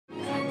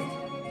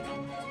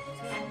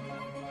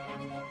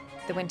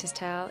The Winter's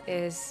Tale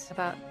is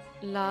about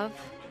love,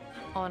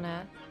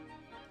 honour,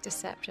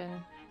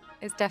 deception.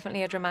 It's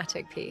definitely a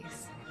dramatic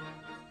piece.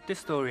 This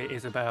story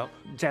is about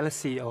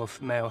jealousy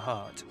of male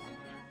heart.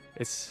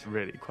 It's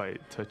really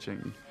quite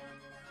touching.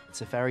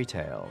 It's a fairy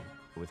tale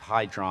with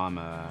high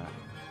drama,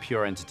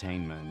 pure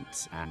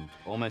entertainment, and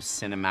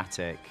almost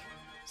cinematic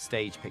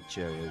stage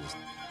pictures.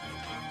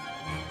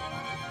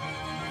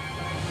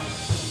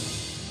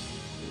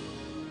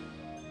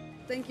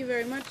 Thank you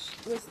very much.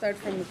 We'll start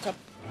from the top.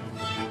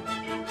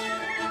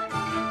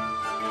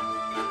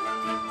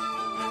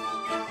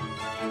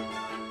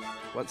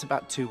 Well, it's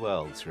about two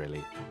worlds,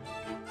 really.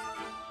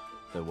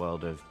 The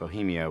world of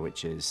Bohemia,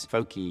 which is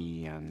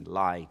folky and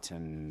light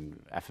and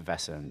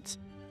effervescent,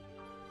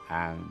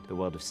 and the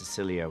world of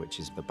Sicilia, which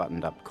is the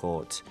buttoned-up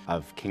court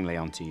of King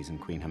Leontes and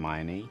Queen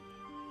Hermione.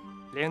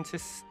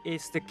 Leontes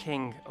is the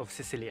king of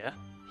Sicilia.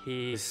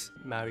 He is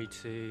married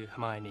to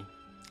Hermione,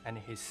 and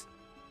his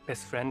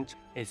best friend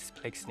is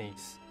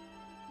Polixenes.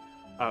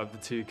 Out of the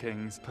two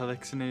kings,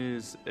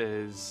 Polixenes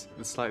is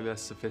the slightly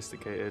less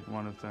sophisticated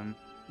one of them.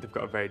 They've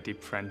got a very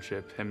deep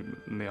friendship,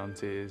 him and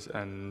Leontes,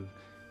 and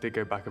they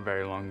go back a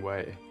very long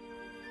way.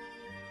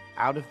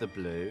 Out of the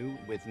blue,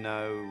 with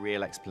no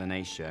real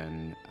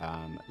explanation,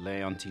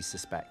 Leontes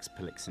suspects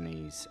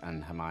Polixenes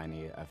and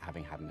Hermione of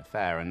having had an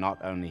affair, and not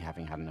only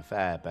having had an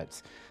affair,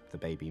 but the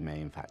baby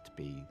may in fact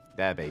be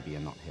their baby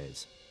and not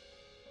his.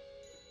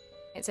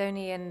 It's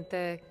only in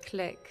the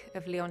click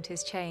of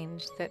Leontes'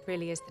 change that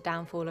really is the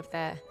downfall of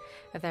their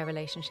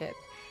relationship.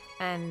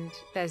 And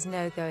there's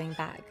no going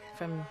back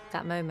from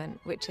that moment,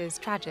 which is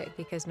tragic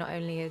because not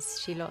only has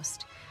she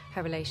lost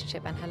her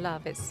relationship and her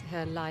love, it's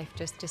her life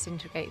just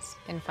disintegrates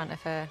in front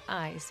of her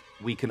eyes.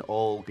 We can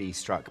all be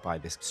struck by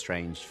this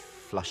strange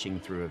flushing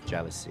through of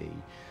jealousy.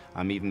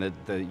 Even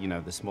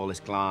the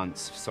smallest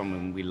glance,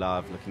 someone we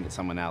love looking at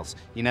someone else,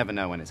 you never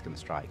know when it's going to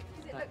strike.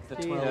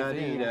 The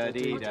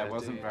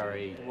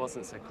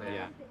wasn't so clear.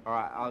 Yeah. All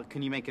right,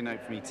 can you make a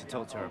note for me to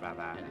talk to her about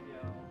that?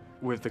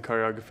 With the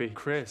choreography,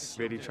 Chris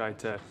really tried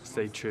to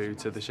stay true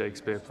to the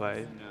Shakespeare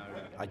play.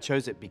 I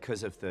chose it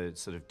because of the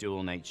sort of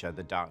dual nature,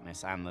 the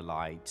darkness and the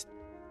light.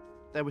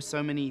 There were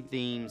so many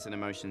themes and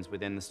emotions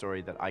within the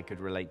story that I could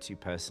relate to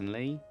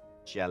personally.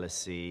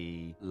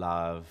 Jealousy,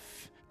 love,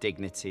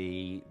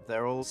 dignity.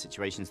 They're all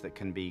situations that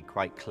can be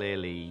quite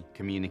clearly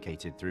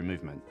communicated through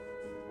movement.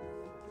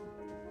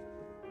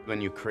 When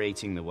you're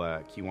creating the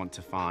work, you want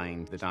to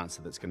find the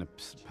dancer that's going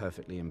to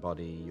perfectly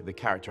embody the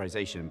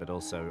characterization, but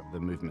also the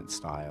movement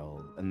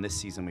style. And this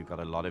season, we've got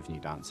a lot of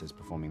new dancers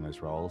performing those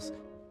roles.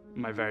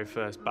 My very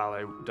first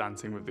ballet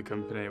dancing with the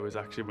company was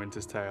actually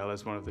Winter's Tale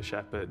as one of the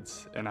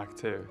shepherds in Act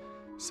 2.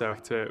 So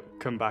to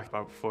come back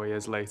about 4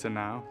 years later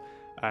now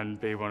and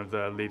be one of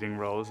the leading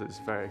roles is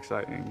very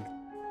exciting.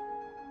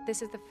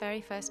 This is the very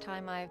first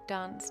time I've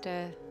danced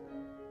a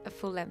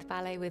full-length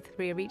ballet with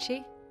Ria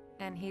Ricci.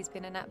 And he's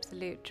been an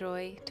absolute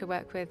joy to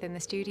work with in the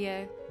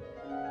studio.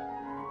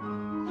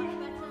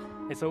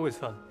 It's always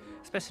fun,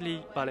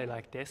 especially ballet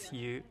like this.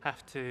 You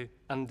have to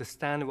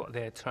understand what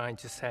they're trying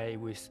to say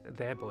with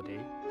their body.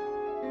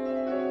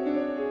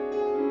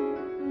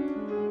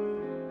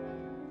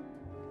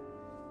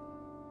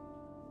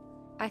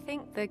 I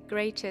think the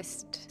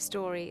greatest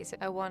stories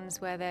are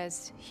ones where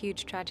there's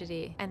huge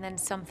tragedy and then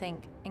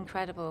something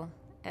incredible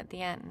at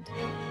the end,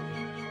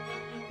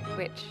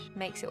 which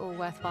makes it all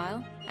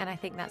worthwhile. And I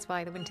think that's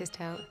why The Winter's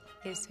Tale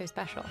is so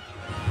special.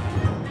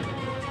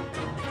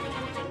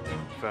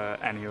 For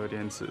any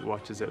audience that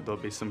watches it, there'll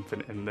be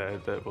something in there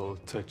that will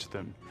touch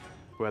them,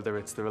 whether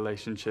it's the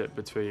relationship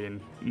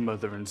between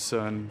mother and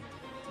son,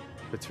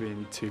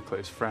 between two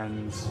close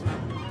friends.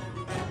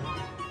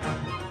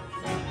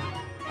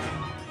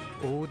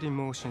 All the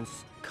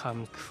emotions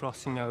come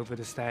crossing over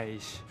the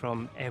stage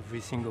from every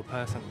single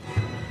person.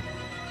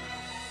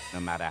 No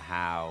matter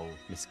how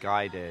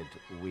misguided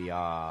we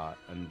are,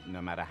 and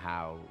no matter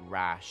how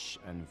rash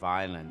and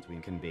violent we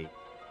can be,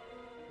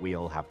 we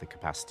all have the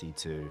capacity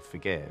to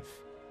forgive.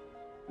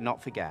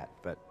 Not forget,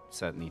 but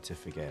certainly to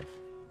forgive.